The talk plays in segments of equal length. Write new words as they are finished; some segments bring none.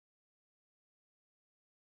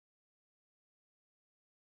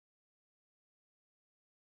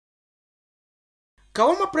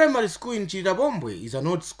Kawama Primary School in Chililabombwe is an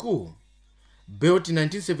old school. Built in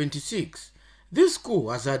 1976, this school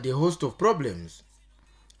has had a host of problems.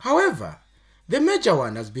 However, the major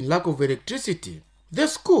one has been lack of electricity. The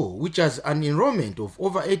school, which has an enrollment of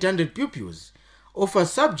over 800 pupils, offers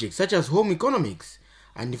subjects such as home economics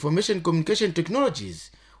and information communication technologies,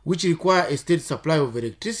 which require a steady supply of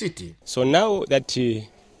electricity. So now that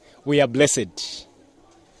we are blessed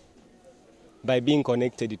by being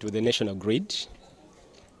connected to the national grid,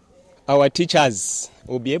 our teachers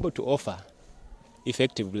will be able to offer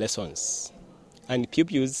effective lessons, and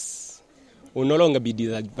pupils will no longer be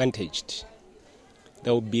disadvantaged.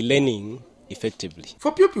 They will be learning effectively.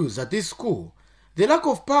 For pupils at this school, the lack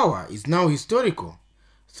of power is now historical.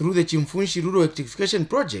 Through the Chimfunshi Rural Electrification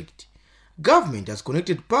Project, government has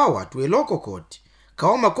connected power to a local court,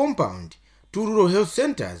 Kawama compound, 2 rural health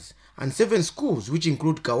centers, and 7 schools, which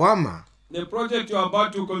include Kawama. The project you are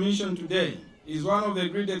about to commission today is one of the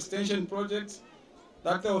grid extension projects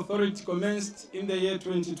that the authority commenced in the year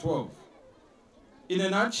 2012. In a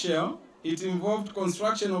nutshell, it involved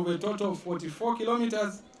construction of a total of 44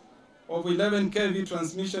 kilometers of 11 kV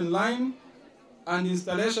transmission line and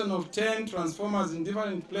installation of 10 transformers in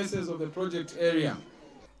different places of the project area.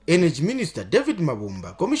 Energy Minister David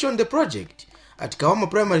Mabumba commissioned the project at Kawama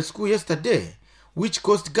Primary School yesterday, which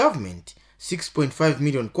cost government 6.5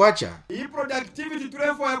 million kwacha. Hii productivity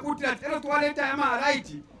tulefu ya kutila tero tuwaleta ya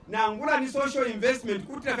maharaiti na angula ni social investment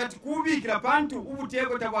kutila kati kubi kila pantu ubu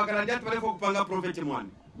tieko takwakalandia tulefu kupanga profit mwani.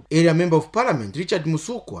 Area Member of Parliament Richard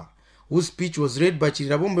Musukwa, whose speech was read by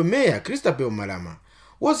Chililabombwe Mayor Christabel Malama,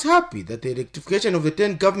 was happy that the electrification of the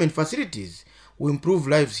 10 government facilities will improve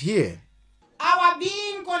lives here. Our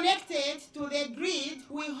being connected to the grid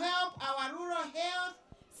will help our rural health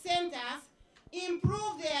centers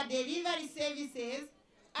improve their delivery services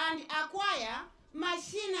and acquire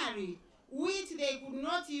machinery which they could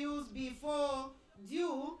not use before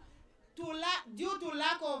due to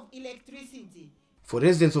lack of electricity. For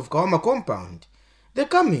residents of Kawama compound, the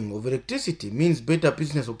coming of electricity means better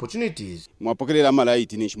business opportunities. Mwapokelera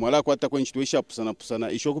malaiti nishi mwala kwata kwenchi tuisha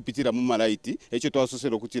pusana isho kupitira mu malaiti echo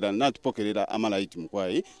twasosero kutira natupokelera amalaiti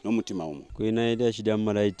mkwai no mutima umu. Kwena ile shida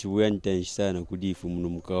malaiti uyantanshi sana kudifu muno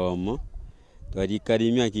mukawama.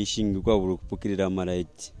 Twalikarimya kishingi kwa bulu kupokelera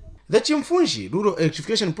malaiti. The Chimfunshi Rural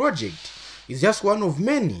Electrification Project is just one of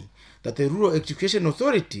many that the Rural Electrification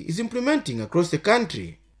Authority is implementing across the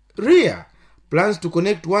country. REA plans to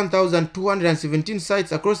connect 1,217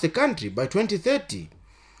 sites across the country by 2030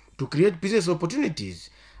 to create business opportunities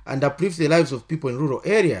and uplift the lives of people in rural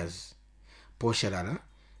areas. Shalala,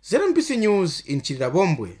 ZNBC News in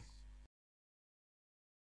Chililabombwe.